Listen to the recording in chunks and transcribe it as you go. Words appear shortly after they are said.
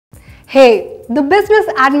Hey, the Business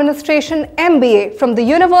Administration MBA from the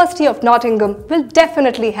University of Nottingham will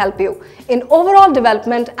definitely help you in overall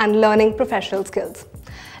development and learning professional skills.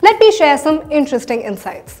 Let me share some interesting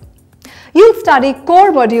insights. You'll study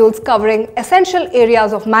core modules covering essential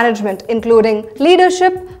areas of management including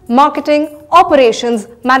leadership, marketing, operations,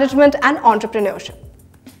 management and entrepreneurship.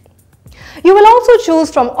 You will also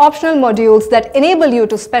choose from optional modules that enable you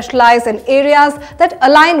to specialize in areas that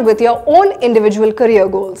align with your own individual career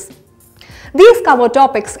goals. These cover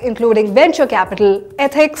topics including venture capital,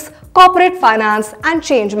 ethics, corporate finance and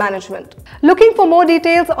change management. Looking for more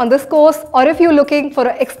details on this course, or if you're looking for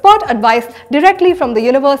expert advice directly from the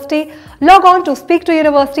university, log on to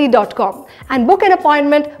speaktouniversity.com and book an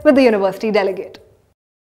appointment with the university delegate.